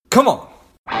Come on.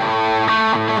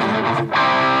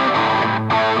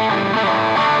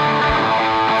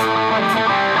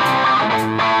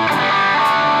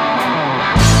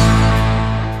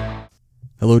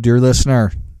 Hello, dear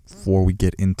listener. Before we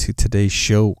get into today's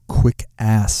show, quick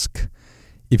ask.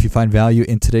 If you find value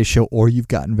in today's show or you've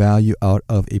gotten value out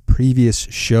of a previous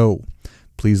show,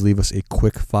 please leave us a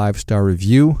quick 5-star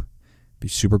review. Be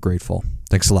super grateful.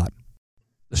 Thanks a lot.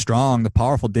 The strong, the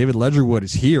powerful David Ledgerwood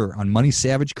is here on Money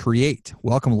Savage Create.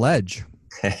 Welcome, Ledge.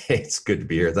 Hey, it's good to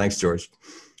be here. Thanks, George.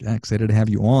 Yeah, excited to have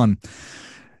you on.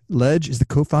 Ledge is the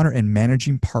co-founder and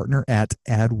managing partner at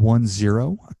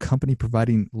Ad10, a company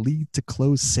providing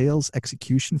lead-to-close sales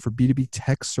execution for B2B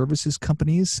tech services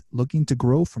companies looking to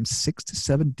grow from 6 to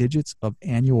 7 digits of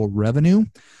annual revenue.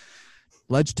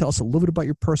 Ledge, tell us a little bit about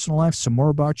your personal life, some more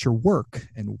about your work,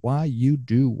 and why you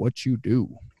do what you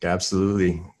do.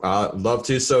 Absolutely. Love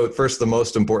to. So first, the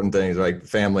most important thing is like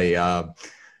family.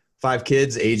 5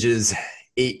 kids, ages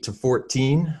 8 to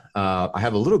 14. I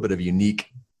have a little bit of a unique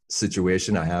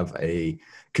situation. I have a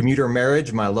commuter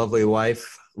marriage. My lovely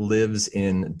wife lives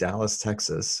in Dallas,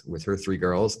 Texas with her 3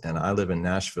 girls, and I live in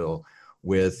Nashville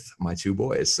with my 2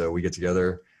 boys. So we get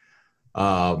together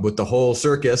with the whole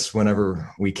circus whenever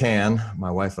we can.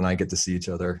 My wife and I get to see each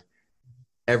other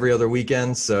every other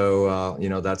weekend. So,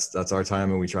 that's our time,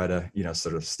 and we try to,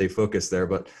 sort of stay focused there.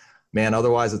 But man,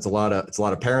 otherwise it's a lot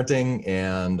of parenting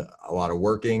and a lot of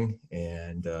working.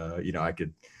 And, I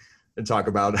could talk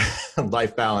about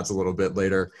life balance a little bit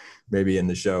later, maybe in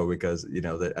the show, because,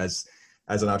 that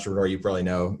as an entrepreneur, you probably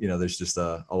know, there's just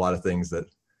a lot of things that,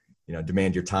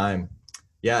 demand your time.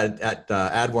 Yeah. At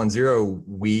Ad10,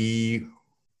 we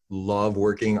love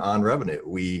working on revenue.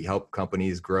 We help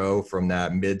companies grow from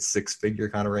that mid 6-figure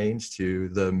kind of range to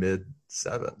the mid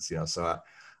 7s, so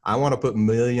I want to put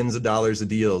millions of dollars of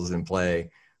deals in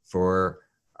play for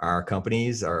our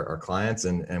companies, our clients,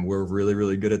 and we're really,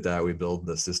 really good at that. We build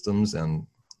the systems and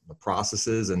the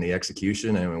processes and the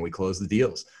execution, and when we close the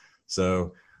deals.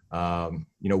 So,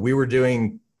 we were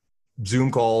doing Zoom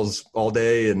calls all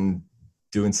day and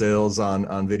doing sales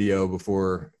on video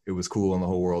before it was cool and the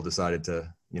whole world decided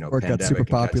to, or it got super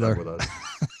popular with us.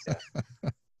 Yeah.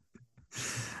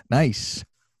 Nice.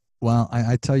 Well,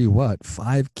 I tell you what,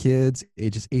 5 kids,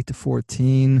 ages 8 to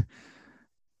 14.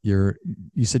 You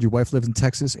said your wife lives in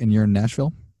Texas and you're in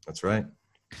Nashville? That's right.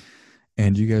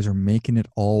 And you guys are making it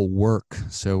all work.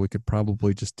 So we could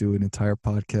probably just do an entire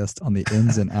podcast on the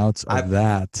ins and outs of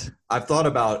that. I've thought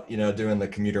about, doing the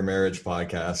commuter marriage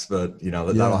podcast, but,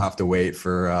 that'll have to wait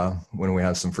for when we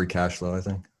have some free cash flow, I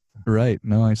think. Right.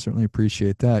 No, I certainly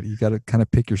appreciate that. You got to kind of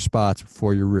pick your spots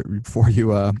before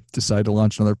you decide to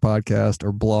launch another podcast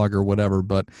or blog or whatever.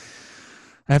 But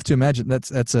I have to imagine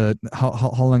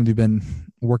how long have you been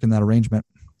working that arrangement?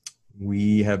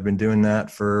 We have been doing that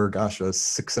for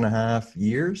 6.5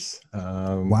 years.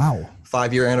 Wow.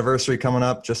 5-year anniversary coming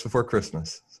up just before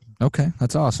Christmas. Okay.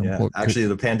 That's awesome. Yeah. Well, actually,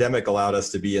 the pandemic allowed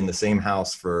us to be in the same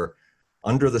house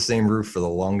under the same roof for the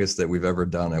longest that we've ever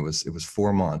done. It was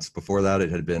 4 months. Before that, it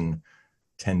had been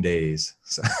 10 days.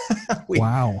 So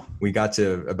wow. We got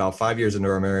to about 5 years into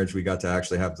our marriage. We got to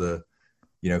actually have the,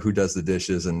 who does the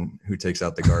dishes and who takes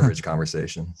out the garbage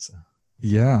conversation. So.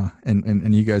 Yeah.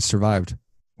 And you guys survived.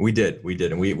 We did.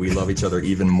 And we love each other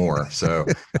even more. So,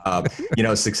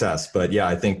 success. But yeah,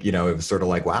 I think, it was sort of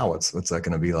like, wow, what's that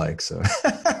going to be like? So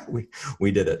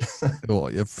we did it. Well,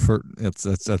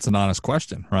 that's an honest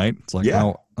question, right? It's like, yeah.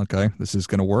 Oh, okay, this is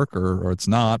going to work or it's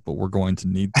not, but we're going to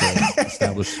need to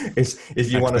establish.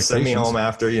 If you want to send me home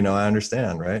after, I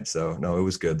understand. Right. So no, it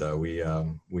was good though.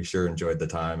 We sure enjoyed the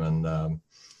time and,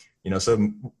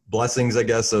 some blessings, I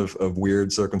guess, of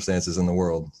weird circumstances in the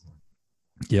world.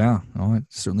 Yeah, I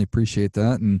certainly appreciate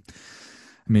that. And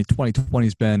I mean, 2020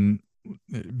 has been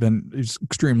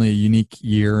extremely a unique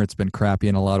year. It's been crappy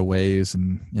in a lot of ways.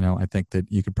 And, I think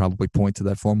that you could probably point to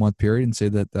that 4-month period and say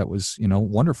that was,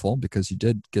 wonderful because you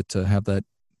did get to have that,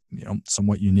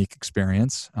 somewhat unique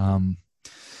experience. Yeah,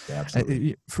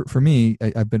 absolutely. For me,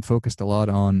 I've been focused a lot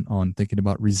on thinking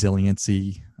about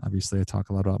resiliency. Obviously, I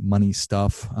talk a lot about money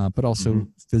stuff, but also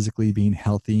physically being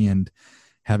healthy and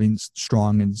having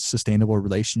strong and sustainable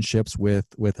relationships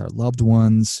with our loved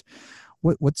ones.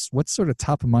 What's sort of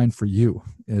top of mind for you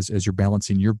as you're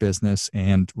balancing your business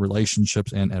and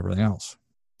relationships and everything else?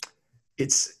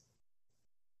 It's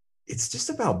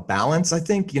just about balance, I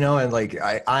think, and like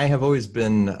I have always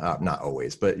been, not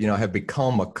always, but, have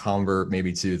become a convert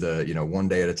maybe to the, one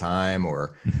day at a time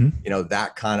or,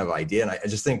 that kind of idea. And I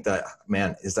just think that,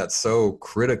 man, is that so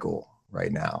critical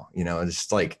right now? It's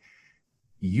just like,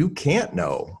 you can't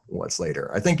know what's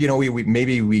later. I think,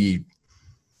 we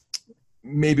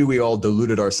maybe we all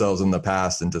deluded ourselves in the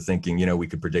past into thinking, we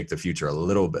could predict the future a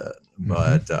little bit.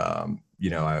 But,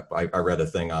 I read a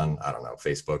thing on, I don't know,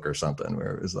 Facebook or something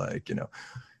where it was like,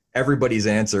 everybody's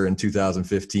answer in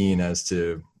 2015 as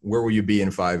to where will you be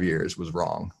in 5 years was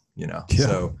wrong, Yeah.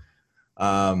 So,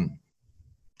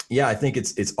 I think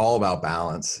it's all about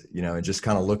balance, and just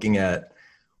kind of looking at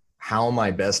how am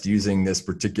I best using this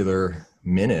particular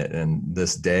minute and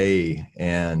this day,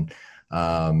 and,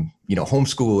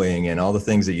 homeschooling and all the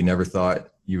things that you never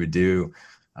thought you would do,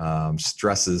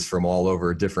 stresses from all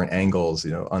over different angles,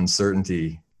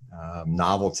 uncertainty,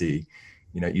 novelty,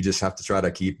 you just have to try to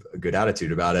keep a good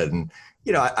attitude about it. And,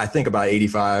 I think about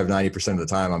 85-90% of the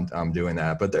time I'm doing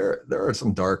that, but there are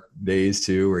some dark days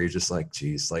too, where you're just like,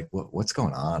 geez, like what's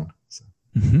going on? So.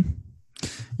 Mm-hmm.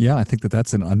 Yeah. I think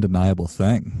that's an undeniable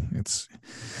thing. It's,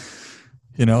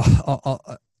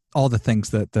 all the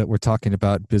things that we're talking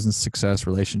about, business success,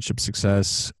 relationship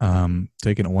success,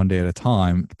 taking it one day at a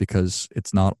time, because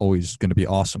it's not always going to be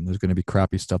awesome. There's going to be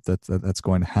crappy stuff that's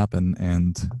going to happen.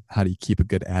 And how do you keep a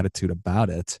good attitude about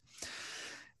it?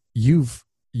 You've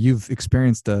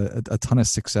experienced a ton of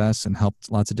success and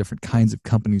helped lots of different kinds of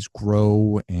companies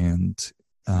grow, and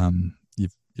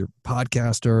you're a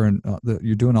podcaster, and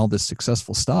you're doing all this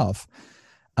successful stuff.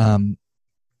 Do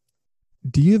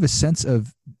you have a sense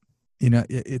of,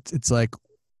 it's like,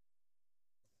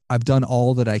 I've done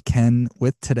all that I can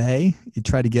with today. You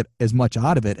try to get as much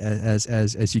out of it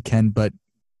as you can, but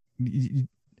do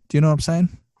you know what I'm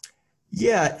saying?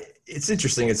 Yeah, it's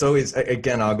interesting. It's always,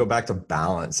 again, I'll go back to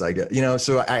balance. I get,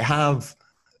 so I have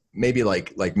maybe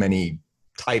like many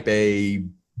type A,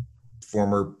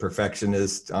 former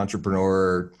perfectionist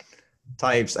entrepreneur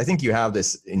types. I think you have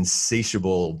this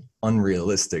insatiable,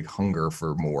 unrealistic hunger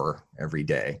for more every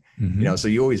day. Mm-hmm. So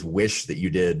you always wish that you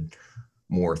did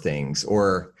more things,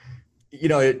 or,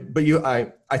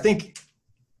 I think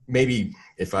maybe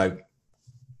if I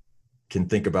can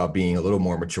think about being a little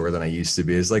more mature than I used to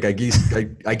be, is like, I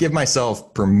give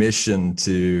myself permission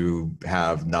to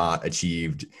have not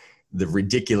achieved the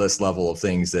ridiculous level of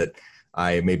things that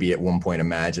I maybe at one point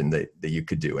imagined that you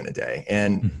could do in a day.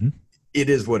 And mm-hmm. It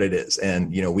is what it is.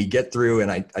 And, we get through, and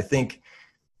I think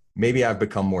maybe I've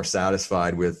become more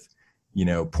satisfied with,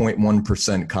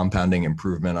 0.1% compounding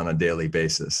improvement on a daily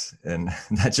basis. And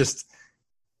that just,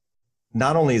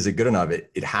 not only is it good enough,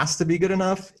 it has to be good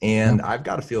enough. And Yeah. I've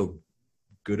got to feel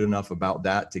good enough about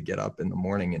that to get up in the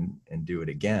morning and do it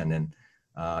again. And,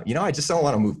 I just don't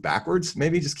want to move backwards.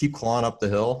 Maybe just keep clawing up the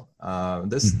hill.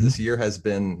 This year has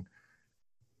been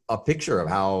a picture of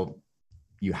how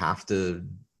you have to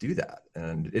do that.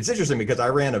 And it's interesting because I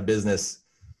ran a business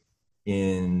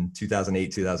in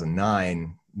 2008,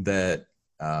 2009 that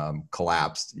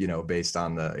collapsed, based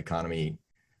on the economy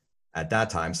at that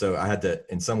time. So I had to,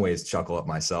 in some ways, chuckle at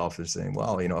myself and saying,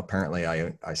 well, apparently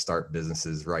I start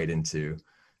businesses right into,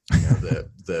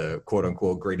 the quote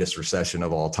unquote greatest recession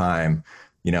of all time,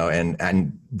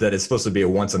 and that it's supposed to be a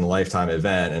once in a lifetime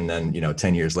event. And then,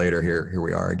 10 years later, here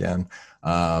we are again.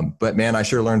 But man, I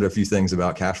sure learned a few things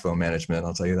about cash flow management.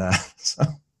 I'll tell you that. So.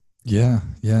 Yeah.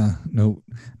 No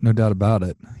doubt about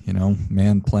it.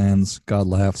 Man plans, God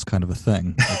laughs kind of a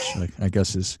thing, which I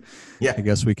guess is, yeah. I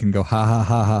guess we can go, ha, ha,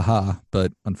 ha, ha, ha.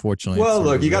 But unfortunately, well,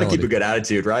 look, you got to keep a good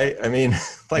attitude, right? I mean,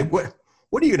 like what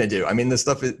are you going to do? I mean, this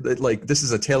stuff is like, this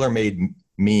is a tailor-made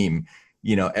meme,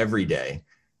 every day.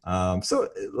 So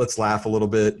let's laugh a little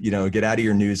bit, get out of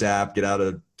your news app, get out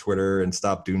of Twitter and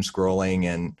stop doom scrolling,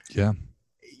 and,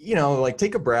 like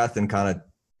take a breath and kind of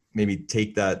maybe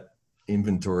take that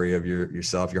inventory of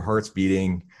yourself. Your heart's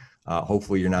beating.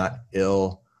 Hopefully you're not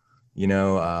ill,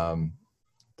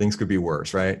 things could be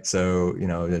worse. Right. So,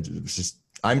 it's just,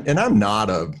 I'm not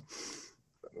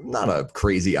a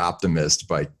crazy optimist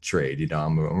by trade.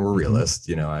 I'm a realist,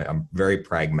 I'm very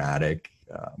pragmatic,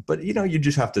 but you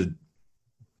just have to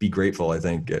be grateful. I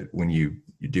think when you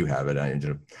do have it.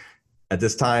 At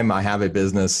this time I have a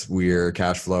business, we're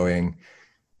cash flowing.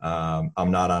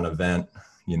 I'm not on event,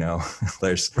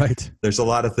 there's a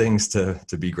lot of things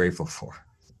to be grateful for.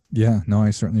 Yeah, no,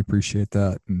 I certainly appreciate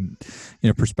that. And,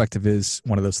 perspective is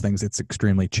one of those things that's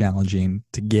extremely challenging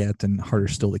to get and harder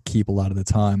still to keep a lot of the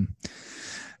time.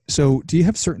 So do you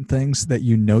have certain things that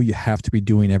you have to be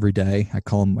doing every day? I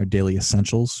call them my daily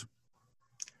essentials.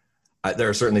 There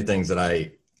are certainly things that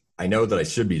I know that I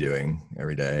should be doing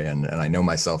every day. And I know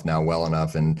myself now well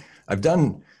enough. And I've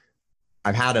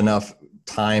had enough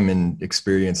time and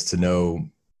experience to know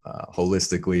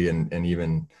holistically and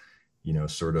even,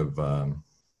 sort of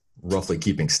roughly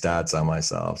keeping stats on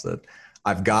myself that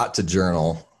I've got to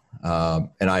journal.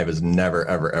 And I was never,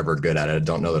 ever, ever good at it. I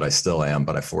don't know that I still am,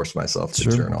 but I forced myself to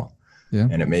journal. Yeah.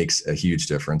 And it makes a huge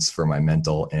difference for my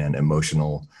mental and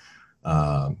emotional,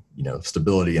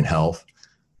 stability and health.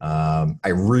 I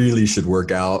really should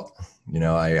work out.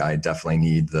 I definitely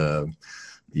need the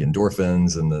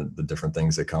endorphins and the different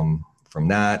things that come from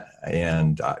that.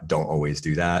 And don't always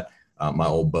do that. My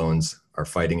old bones are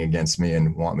fighting against me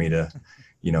and want me to,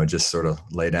 just sort of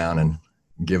lay down and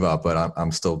give up, but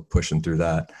I'm still pushing through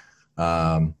that.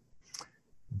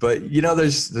 But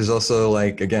there's also,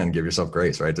 like, again, give yourself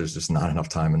grace, right? There's just not enough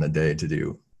time in the day to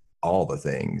do all the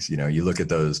things. You look at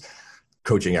those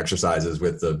coaching exercises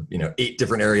with the 8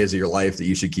 different areas of your life that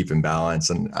you should keep in balance,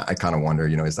 and I kind of wonder,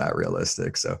 is that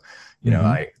realistic? So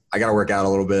I got to work out a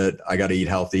little bit, I got to eat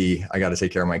healthy, I got to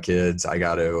take care of my kids, I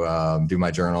got to do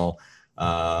my journal,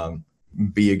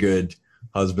 be a good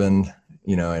husband,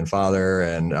 and father,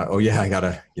 and I got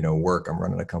to work. I'm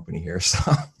running a company here,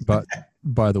 so. But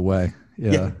by the way,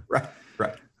 yeah, right.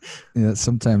 Yeah,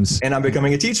 sometimes. And I'm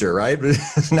becoming a teacher, right?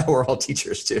 Now we're all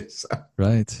teachers too. So.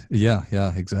 Right. Yeah,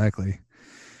 exactly.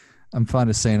 I'm fond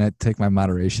of saying I take my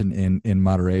moderation in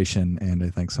moderation, and I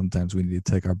think sometimes we need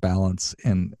to take our balance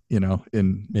in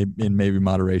maybe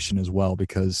moderation as well,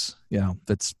 because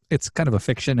it's kind of a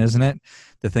fiction, isn't it,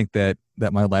 to think that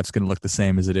my life's going to look the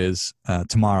same as it is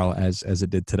tomorrow as it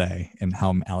did today, and how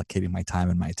I'm allocating my time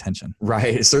and my attention.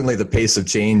 Right. Certainly, the pace of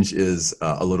change is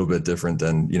a little bit different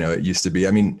than it used to be.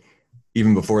 I mean,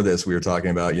 even before this, we were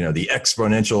talking about the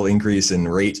exponential increase in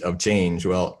rate of change.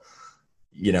 Well,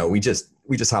 we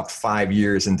just hopped 5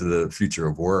 years into the future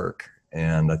of work.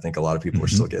 And I think a lot of people are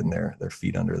still getting their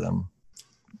feet under them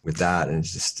with that. And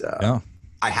it's just,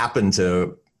 I happen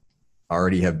to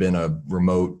already have been a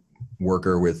remote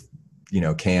worker with,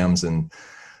 cams and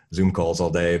Zoom calls all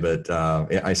day, but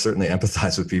I certainly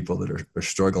empathize with people that are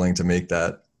struggling to make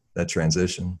that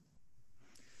transition.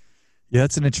 Yeah,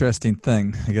 it's an interesting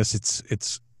thing. I guess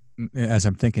it's as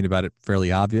I'm thinking about it,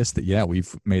 fairly obvious that,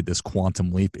 we've made this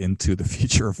quantum leap into the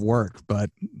future of work,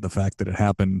 but the fact that it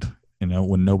happened,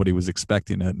 when nobody was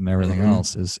expecting it and everything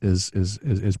else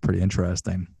is pretty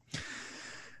interesting.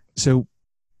 So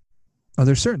are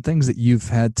there certain things that you've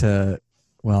had to,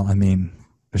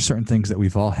 there's certain things that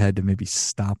we've all had to maybe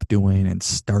stop doing and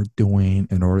start doing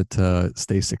in order to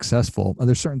stay successful? Are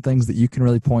there certain things that you can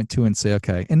really point to and say,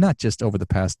 okay, and not just over the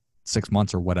past 6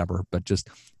 months or whatever, but just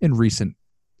in recent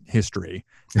history,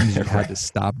 things you had to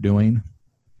stop doing?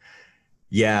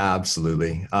 Yeah,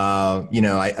 absolutely.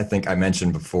 I think I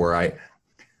mentioned before, I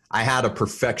had a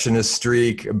perfectionist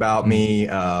streak about me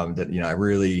that, I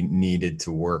really needed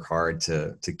to work hard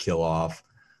to kill off.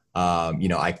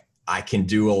 I can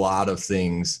do a lot of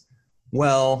things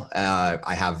well.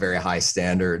 I have very high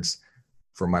standards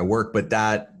for my work, but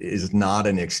that is not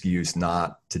an excuse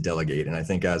not to delegate. And I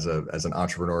think as an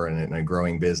entrepreneur in a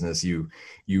growing business, you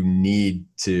need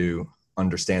to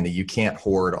understand that you can't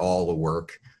hoard all the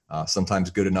work. Sometimes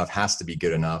good enough has to be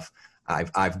good enough.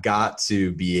 I've got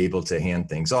to be able to hand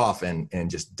things off and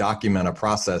just document a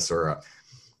process or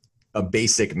a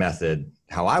basic method,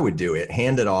 how I would do it,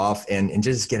 hand it off and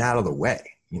just get out of the way.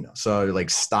 So like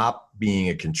stop being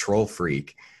a control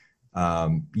freak.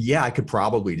 I could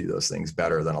probably do those things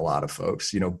better than a lot of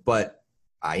folks, but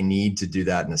I need to do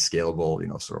that in a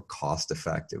scalable, sort of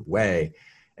cost-effective way.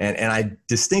 And I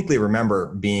distinctly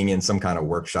remember being in some kind of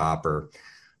workshop or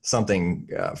something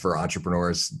for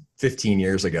entrepreneurs 15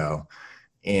 years ago.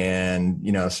 And,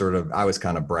 I was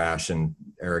kind of brash and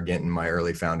arrogant in my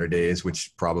early founder days,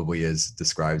 which probably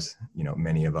describes,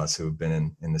 many of us who have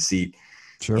been in the seat.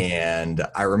 Sure. And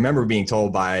I remember being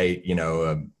told by,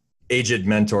 an aged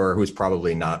mentor who was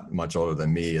probably not much older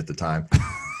than me at the time.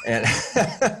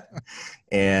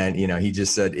 And he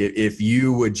just said, if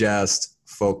you would just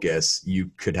focus, you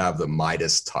could have the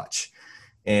Midas touch.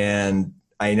 And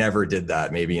I never did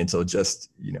that, maybe until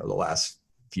just, the last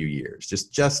few years,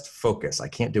 just focus. I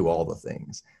can't do all the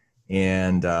things.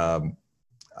 And I'm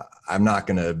not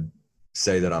going to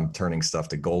say that I'm turning stuff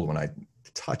to gold when I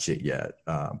touch it yet.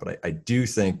 But I do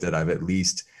think that I've at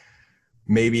least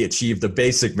maybe achieved the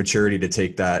basic maturity to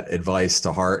take that advice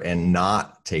to heart and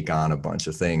not take on a bunch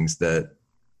of things that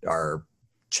are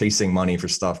chasing money for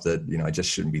stuff that, I just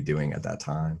shouldn't be doing at that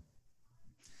time.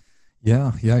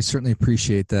 Yeah, I certainly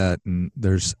appreciate that. And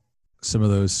there's some of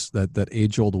those, that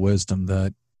age-old wisdom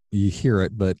that you hear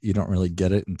it, but you don't really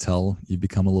get it until you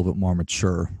become a little bit more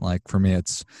mature. Like for me,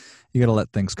 it's, you got to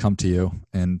let things come to you.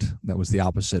 And that was the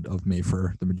opposite of me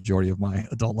for the majority of my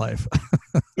adult life.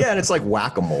 Yeah. And it's like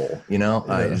whack-a-mole,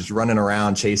 just running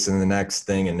around chasing the next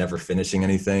thing and never finishing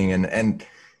anything. And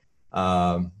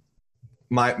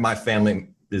my family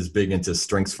is big into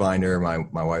Strengths Finder. My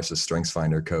wife's a Strengths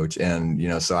Finder coach. And,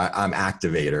 so I'm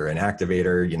activator, and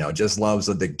activator, just loves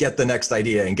to get the next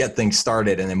idea and get things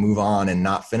started and then move on and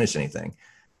not finish anything.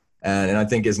 And I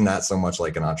think isn't that so much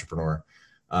like an entrepreneur?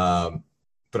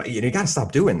 But you got to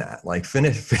stop doing that. Like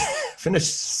finish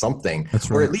something. That's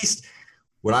right. Or at least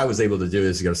what I was able to do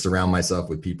is surround myself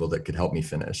with people that could help me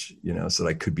finish, so that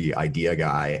I could be idea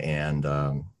guy and,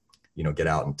 get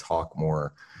out and talk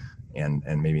more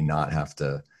and maybe not have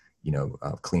to,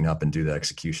 clean up and do the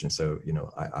execution. So,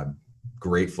 I'm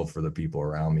grateful for the people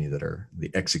around me that are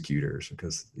the executors,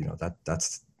 because,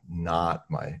 that's not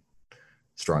my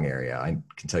strong area. I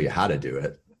can tell you how to do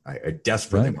it. I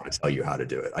desperately want to tell you how to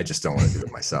do it. I just don't want to do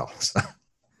it myself. So.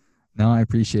 No, I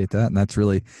appreciate that. And that's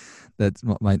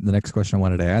the next question I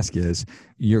wanted to ask you is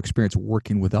your experience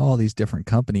working with all these different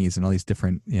companies and all these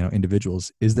different,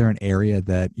 individuals. Is there an area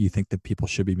that you think that people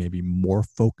should be maybe more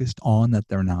focused on that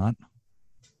they're not?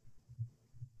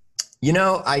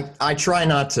 I try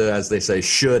not to, as they say,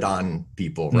 should on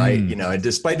people, right? And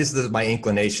despite this is my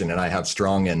inclination, and I have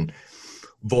strong and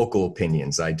vocal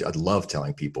opinions, I'd love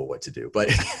telling people what to do, but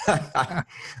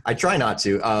I try not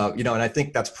to, and I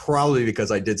think that's probably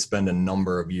because I did spend a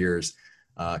number of years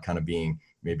kind of being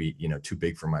maybe, too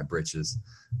big for my britches,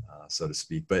 so to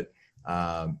speak. But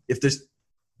if there's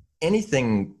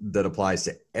anything that applies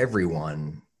to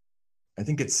everyone, I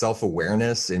think it's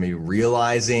self-awareness and maybe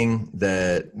realizing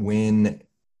that when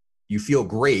you feel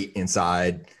great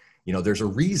inside, there's a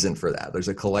reason for that. There's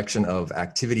a collection of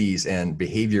activities and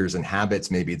behaviors and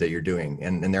habits maybe that you're doing,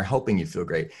 and they're helping you feel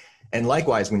great. And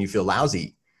likewise, when you feel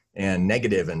lousy and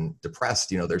negative and depressed,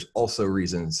 there's also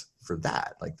reasons for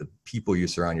that, like the people you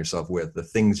surround yourself with, the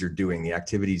things you're doing, the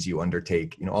activities you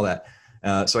undertake, all that.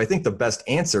 So I think the best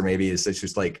answer maybe is it's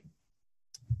just like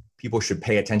people should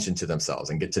pay attention to themselves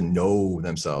and get to know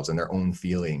themselves and their own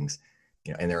feelings,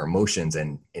 and their emotions,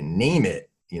 and name it,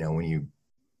 when you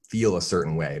feel a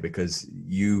certain way, because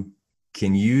you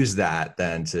can use that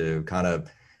then to kind of,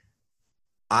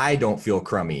 I don't feel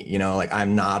crummy, like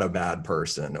I'm not a bad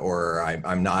person, or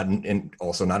I'm not, and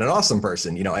also not an awesome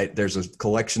person. There's a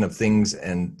collection of things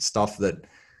and stuff that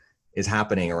is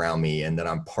happening around me and that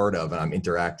I'm part of and I'm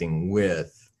interacting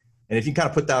with. And if you kind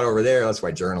of put that over there, that's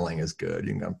why journaling is good.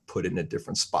 You can kind of put it in a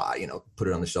different spot, put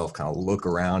it on the shelf, kind of look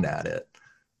around at it.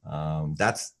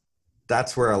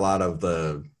 That's where a lot of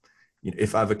the,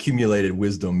 if I've accumulated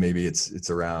wisdom, maybe it's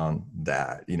around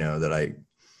that, that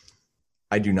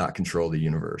I do not control the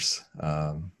universe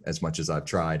as much as I've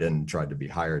tried to be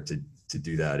hired to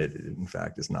do that. It in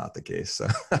fact is not the case. So,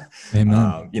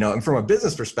 Amen. And from a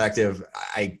business perspective,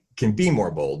 I can be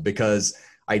more bold, because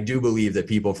I do believe that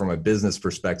people from a business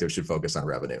perspective should focus on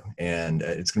revenue, and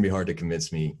it's going to be hard to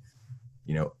convince me,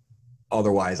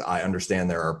 otherwise. I understand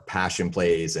there are passion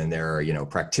plays and there are,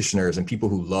 practitioners and people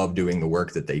who love doing the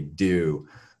work that they do.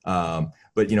 But,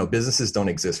 businesses don't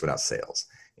exist without sales,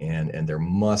 and there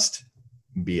must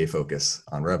be a focus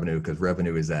on revenue, because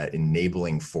revenue is that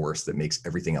enabling force that makes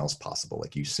everything else possible.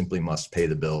 Like you simply must pay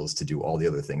the bills to do all the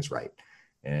other things right.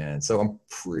 And so I'm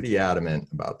pretty adamant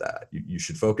about that. You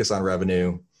should focus on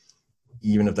revenue,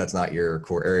 even if that's not your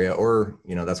core area, or,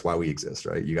 that's why we exist,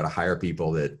 right? You got to hire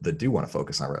people that do want to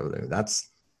focus on revenue. That's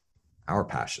our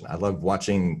passion. I love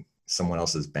watching someone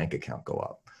else's bank account go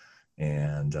up,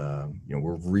 and,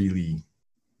 we're really,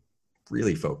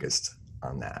 really focused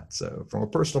on that. So from a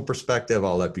personal perspective,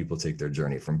 I'll let people take their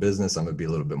journey. From business, I'm going to be a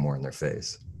little bit more in their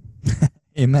face.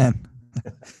 Amen.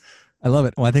 I love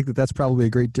it. Well, I think that's probably a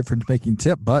great difference-making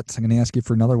tip, but I'm going to ask you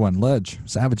for another one. Ledge,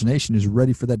 Savage Nation is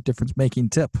ready for that difference-making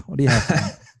tip. What do you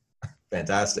have?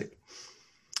 Fantastic.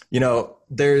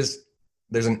 There's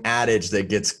an adage that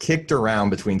gets kicked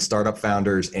around between startup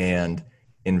founders and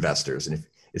investors. And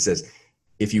it says,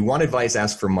 if you want advice,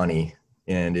 ask for money.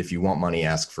 And if you want money,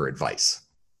 ask for advice.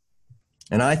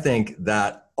 And I think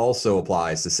that also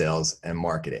applies to sales and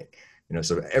marketing.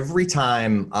 So every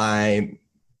time I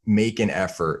make an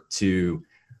effort to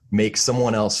make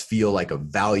someone else feel like a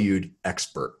valued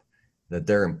expert, that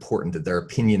they're important, that their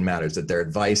opinion matters, that their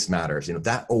advice matters,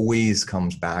 that always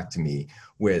comes back to me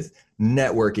with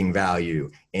networking value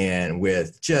and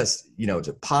with just,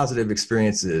 positive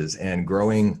experiences and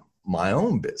growing my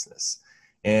own business.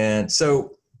 And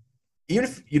so even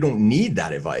if you don't need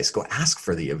that advice, go ask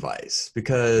for the advice,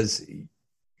 because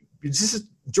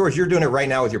George, you're doing it right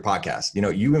now with your podcast.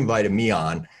 You invited me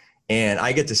on, and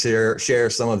I get to share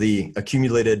some of the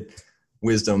accumulated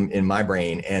wisdom in my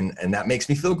brain. And that makes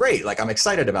me feel great. Like I'm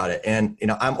excited about it. And,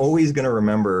 I'm always going to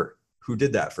remember who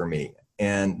did that for me.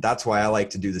 And that's why I like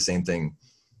to do the same thing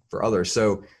for others.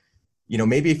 So,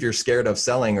 maybe if you're scared of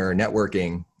selling or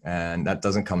networking and that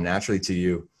doesn't come naturally to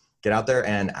you, get out there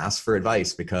and ask for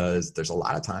advice, because there's a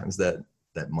lot of times that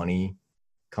money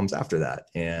comes after that,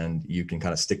 and you can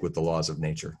kind of stick with the laws of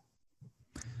nature.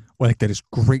 Well, I think that is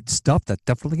great stuff. That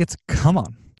definitely gets come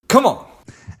on.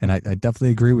 And I definitely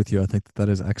agree with you. I think that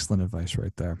is excellent advice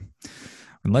right there.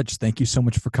 And Ledge, thank you so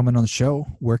much for coming on the show.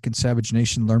 Where can Savage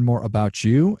Nation learn more about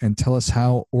you, and tell us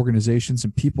how organizations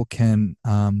and people can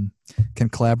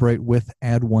collaborate with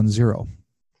Add10?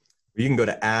 You can go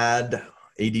to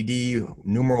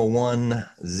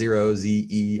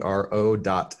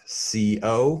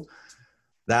add10zero.co.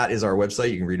 That is our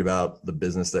website. You can read about the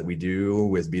business that we do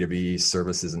with B2B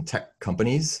services and tech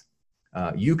companies.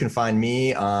 You can find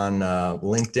me on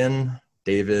LinkedIn,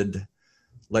 David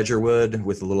Ledgerwood,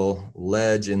 with a little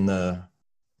ledge in the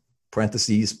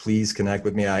parentheses. Please connect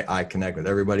with me. I connect with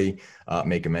everybody,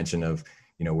 make a mention of,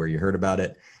 where you heard about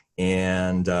it,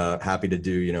 and happy to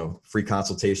do, free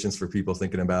consultations for people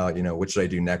thinking about, what should I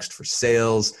do next for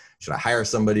sales? Should I hire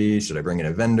somebody? Should I bring in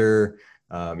a vendor?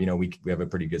 We have a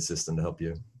pretty good system to help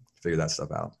you figure that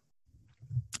stuff out.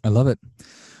 I love it.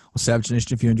 Well, Savage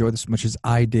Nation, if you enjoyed this as much as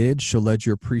I did, show Ledge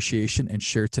your appreciation and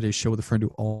share today's show with a friend who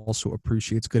also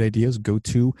appreciates good ideas. Go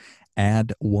to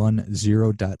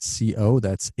add10.co.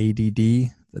 That's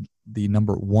ADD, the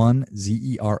number 1,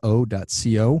 ZERO.co.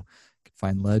 You can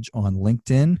find Ledge on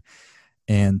LinkedIn.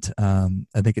 And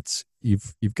I think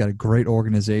you've got a great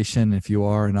organization. If you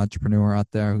are an entrepreneur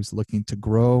out there who's looking to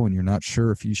grow and you're not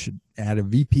sure if you should add a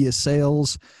VP of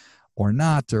sales or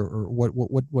not, or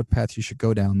what path you should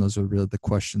go down, those are really the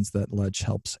questions that Ledge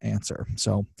helps answer.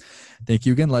 So thank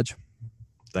you again, Ledge.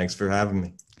 Thanks for having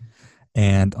me.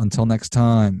 And until next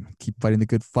time, keep fighting the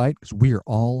good fight, because we are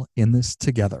all in this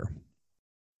together.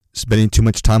 Spending too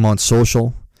much time on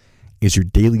social? Is your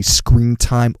daily screen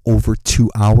time over 2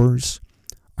 hours?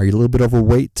 Are you a little bit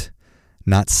overweight?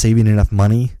 Not saving enough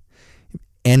money? If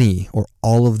any or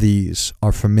all of these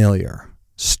are familiar,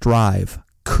 Strive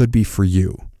could be for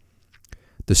you.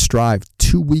 The Strive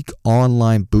 2-week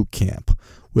online bootcamp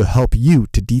will help you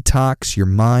to detox your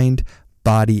mind,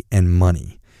 body, and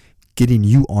money, getting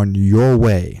you on your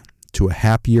way to a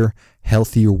happier,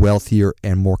 healthier, wealthier,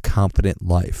 and more confident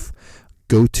life.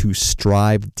 Go to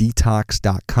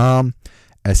strivedetox.com,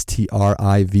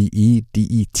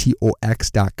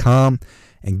 strivedetox.com,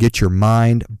 and get your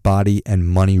mind, body, and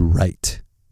money right.